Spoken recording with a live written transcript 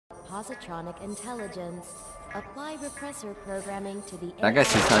positronic intelligence. Apply repressor programming to the. That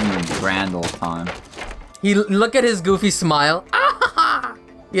guy's just having a grand old time. Look at his goofy smile.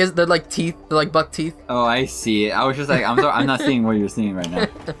 He has, they're like teeth, they're like buck teeth. Oh, I see it. I was just like, I'm not seeing what you're seeing right now.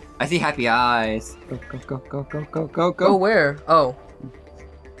 I see happy eyes. Go, go, go, go, go, go, go. Oh, where? Oh.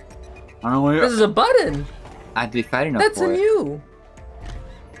 I don't know where. This is a button. I'd be fat enough That's for a it. new.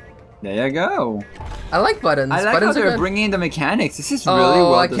 There you go. I like buttons. I like buttons how they're good. bringing in the mechanics. This is really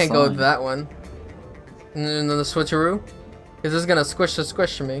well well I can't go with designed. that one. And then the switcheroo. Is this gonna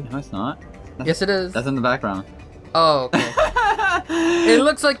squish me? No, it's not. Yes, it is. That's in the background. Oh, okay. It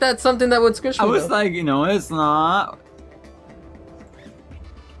looks like that's something that would squish me. I was though. like, you know, it's not.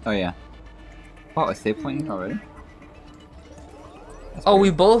 Oh yeah. Oh, a save point already? That's Oh, weird. we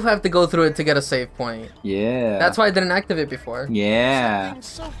both have to go through it to get a save point. Yeah. That's why I didn't activate before. Yeah. Something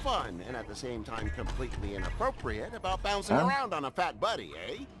so fun and at the same time completely inappropriate about bouncing around on a fat buddy,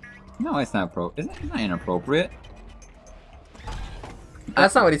 eh? No, it's not it's not inappropriate.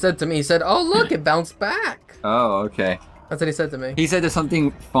 That's not what he said to me. He said, "Oh, look, it bounced back." Oh, okay. That's what he said to me. He said there's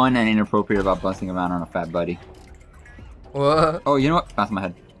something fun and inappropriate about bouncing around on a fat buddy. What? Oh, you know what? Bounce my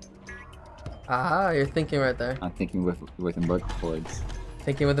head. Aha, you're thinking right there. I'm thinking with umbilical cords.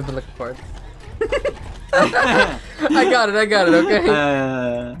 Thinking with the umbilical cord. I got it, okay?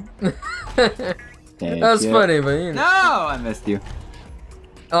 That was funny, but you know. No, I missed you.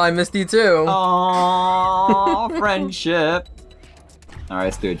 Oh, I missed you too. Oh, friendship. Alright,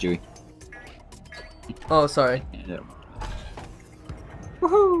 let's do it, Chewie. Oh, sorry. Yeah.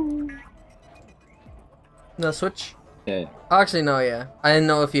 Woohoo! No, switch? Yeah. Oh, actually, no, yeah. I didn't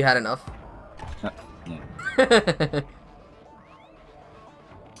know if you had enough. Yeah.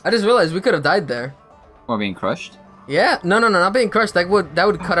 I just realized we could have died there. Or being crushed? Yeah, no, not being crushed. That would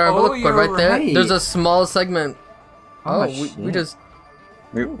cut our umbilical cord right there. right. There's a small segment. Oh, we just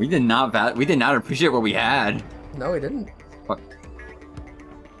we did not appreciate what we had. no, we didn't. What?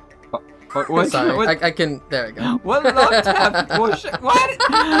 Sorry, What? I can. There we go. What love tap bullshit? What?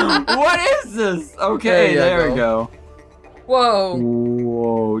 What is this? Okay, there we go. Whoa,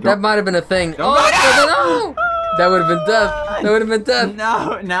 Whoa! that might have been a thing. Don't Oh no! That would have been death. That would have been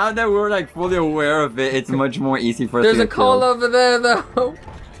death. Now that we're like fully aware of it, it's much more easy for us There's to a get coal killed. over there though.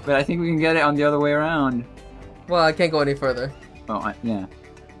 But I think we can get it on the other way around. Well, I can't go any further. Oh, yeah.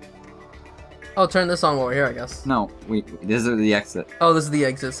 Oh, turn this on while we're here, I guess. No, this is the exit. Oh, this is the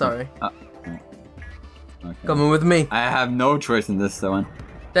exit. Sorry. Okay. Coming with me. I have no choice in this one.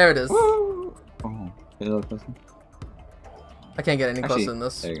 There it is. Woo! Oh, get a little closer. I can't get any Actually, closer than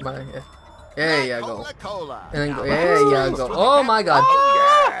this. there you go. Yeah. There you go. Cola. And then go. There you go. Oh my god. Oh,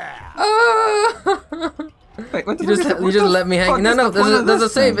 yeah. Ah! Wait, what the You fuck just, is you just let me hang. No, there's a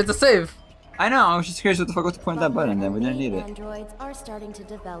save. It's a save. I know, I was just curious what the fuck was the point of that button then, we didn't need it. Androids are starting to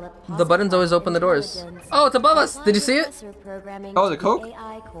develop The buttons always open the doors. intelligence. Oh, it's above us. Did you see it? Oh, the Coke?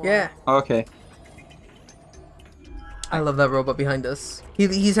 Yeah. Oh, okay. I love that robot behind us.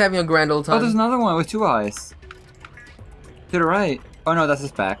 He's having a grand old Oh, there's time. another one with two eyes. To the right. Oh no, that's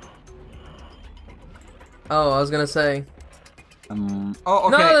his back. Oh, I was gonna say. Oh,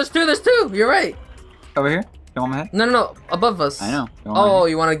 okay. No, there's two. You're right. Over here? Go on my head? No, above us. I know. Go on Oh, my head.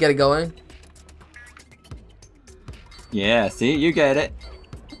 you want to get it going? Yeah, see? You get it.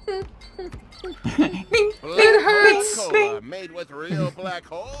 It hurts. Cola made with real black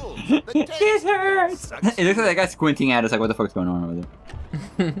holes. The It taste hurts! sucks. It looks like that guy squinting at us like, what the fuck's going on over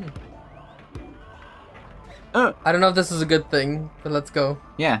there? I don't know if this is a good thing, but let's go.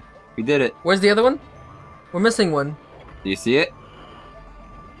 Yeah, we did it. Where's the other one? We're missing one. Do you see it?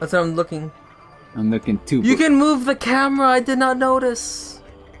 That's what I'm looking. I'm looking too. You can move the camera. I did not notice.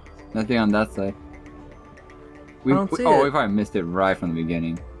 Nothing on that side. I don't see oh, it. we probably missed it right from the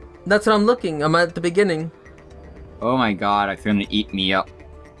beginning. That's what I'm looking. I'm at the beginning. Oh my god, it's gonna eat me up.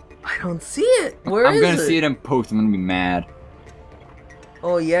 I don't see it. Where is I'm it? gonna see it in post, I'm gonna be mad.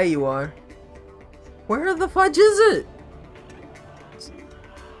 Oh yeah, you are. Where the fudge is it?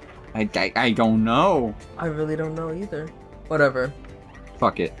 I don't know. I really don't know either. Whatever.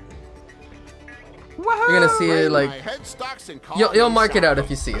 Fuck it. You're gonna see it like. My head stocks and call You'll me mark it out Sal. if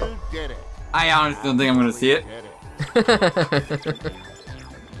you see it. You did it. I honestly don't think I'm gonna see it. Did it.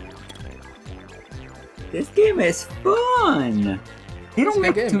 This game is fun. They don't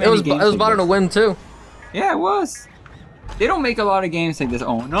make too many It was games like bought on a this. whim too. Yeah, it was. They don't make a lot of games like this.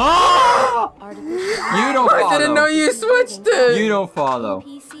 Oh no! You don't follow. I didn't know you switched it. You don't follow.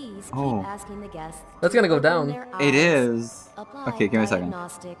 NPCs keep Oh. asking the guests That's gonna go to down. open their It eyes. is. Apply Okay, give me a second.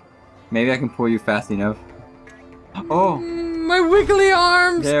 diagnostic. Maybe I can pull you fast enough. Oh, My wiggly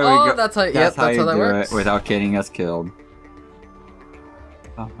arms. there we Oh, go. that's how. Yep, That's how that's you how that do works. it without getting us killed.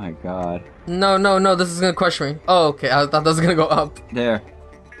 Oh my god. No, no, no, this is gonna crush me. Oh, okay, I thought that was gonna go up. There.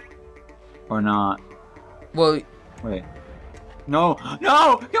 Or not. Well, Wait. No!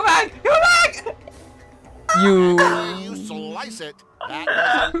 No! Come back! Come back! you... You slice it.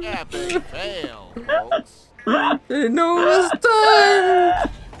 That was an epic fail, folks. Didn't know it was time!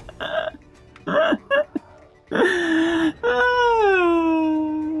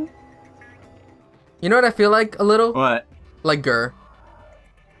 You know what I feel like a little? What? Like Gur.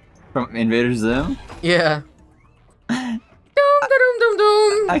 From Invader Zim? Yeah. Doom, doom, doom,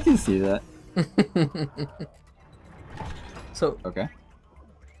 doom. I can see that. So, Okay.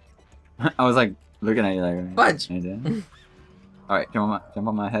 I was like looking at you like. Fudge. All right, jump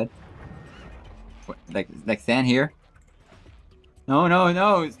on my head. What, like stand here. No, no,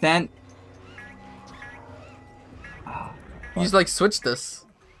 no, stand. you just like switch this.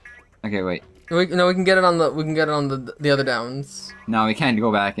 Okay, wait. We can get it on the other downs. No, we can't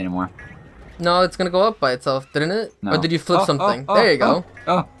go back anymore. No, it's gonna go up by itself, didn't it? No. Or did you flip Oh, something? oh, there you go.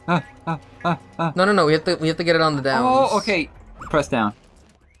 Oh, No, no, no. We have to get it on the downs. Oh, okay. Press down.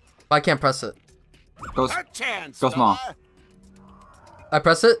 I can't press it. Go, A chance, go small. fella. I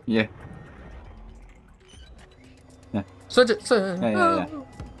press it. Yeah. Switch it. Yeah.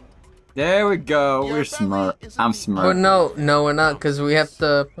 There we go. Your We're belly smart. is I'm a- smart. Oh no, no, we're not, because we have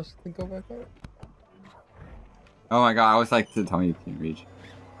to press it to go back up. Oh my god, I always like to tell me you can't reach.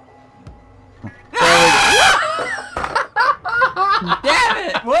 Damn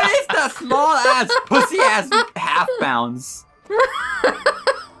it! What is that small ass, pussy ass half bounce?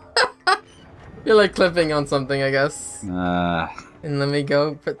 You're like clipping on something, I guess. No, And let me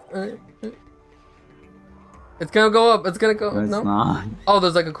go. It's gonna go up. It's gonna go. it's No. not. Oh,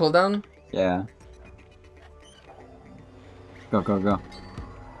 there's like a cooldown. Yeah. Go, go, go.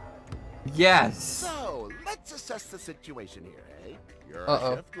 Yes! So, let's assess the situation here, eh? You're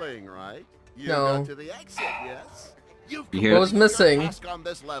Uh-oh. a shiftling, right? You No. got to the exit, yes? You've You hear What was completed your missing? task on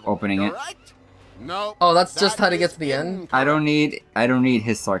this level, Opening it. correct? No. Oh, that's just that how to get is to the end? I don't need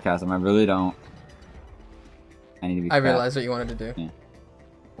his sarcasm. I really don't. I need to be I fat. realized what you wanted to do.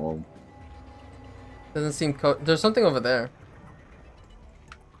 Whoa. Doesn't seem there's something over there.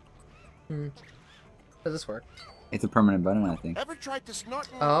 Does this work? It's a permanent button, I think. Ever tried to snort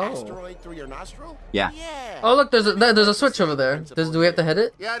an Oh. asteroid through your nostril? Yeah. Yeah. Oh look, there's a switch over there. Do we have to hit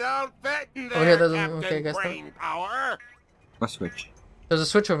it? You don't fit in there, Oh, yeah, there's a- Captain okay, I guess not. Brain Power. What switch? There's a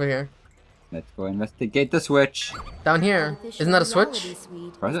switch over here. Let's go investigate the switch. Down here. Isn't that a switch?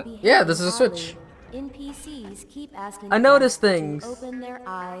 Where is it? Yeah, this is a switch. NPCs keep asking I noticed guests to things. Open their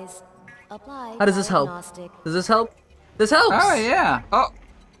eyes. Apply How does this help? diagnostic. Does this help? This helps. Oh yeah. Oh,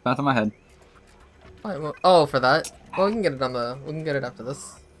 bounce on my head. Alright, well, oh, for that. Well, we can get it on the. We can get it after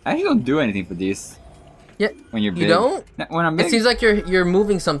this. I actually don't do anything for these. Yeah. When you're big. You don't? When I'm big. It seems like you're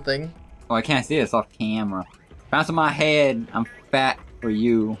moving something. Oh, I can't see it. It's off camera. Bounce on my head. I'm fat for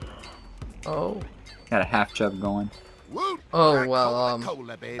you. Oh. Got a half chub going. Woot, Oh, crack well,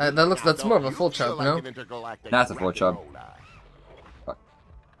 cola, baby. that looks- Now that's more of a don't full you feel chub, like no? an intergalactic That's a full chub. granola?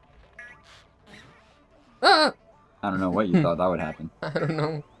 Ah! I don't know what you thought that would happen. I don't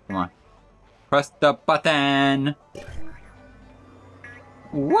know. Come on. Press the button.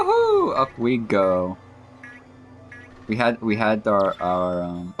 Woohoo! Up we go. We had our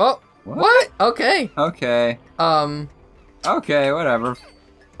Oh. What? Okay. Okay. Okay, whatever.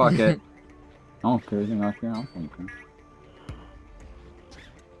 Fuck it. I don't care anything out here. I don't care.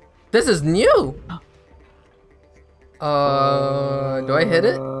 This is new. Do I hit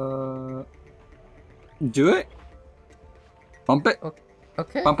it? Do it. Bump it.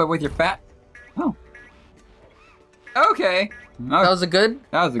 Okay. Bump it with your fat. Oh. Okay. That was a good.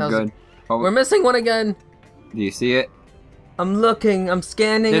 That was a good. But We're missing one again. do you see it? I'm looking. I'm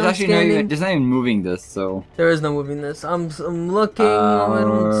scanning. There's I'm actually scanning. there's not even moving this, so. There is no moving this. I'm looking. I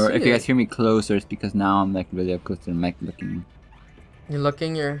don't see if you it. guys hear me closer, it's because now I'm like really up close to the mic looking. You're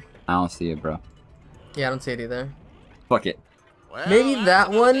looking. I don't see it, bro. Yeah, I don't see it either. Fuck it. Well, Maybe that's that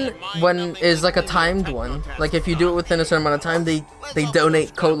enough one in mind when numbing is like a nothing timed but one. techno Like if you do it within a certain amount of time, they Let's donate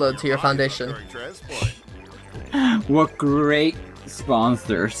also cola stop to your body foundation. during transport. What great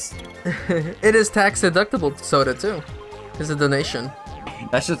sponsors. It is tax deductible soda too. It's a donation.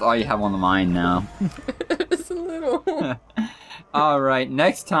 That's just all you have on the mind now. It's a little. Alright,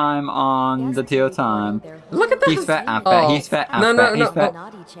 next time on the Teal Time. Look at that. He's fat, I'm fat, Oh. he's fat, I'm No, fat, no, he's no. fat.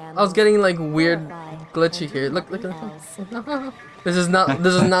 I was getting like weird, glitchy here. Look. This is not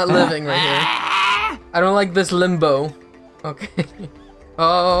living right here. I don't like this limbo. Okay.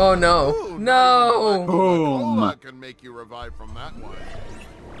 Oh no. Ooh, No. Boom. Cola can make you revive from that one.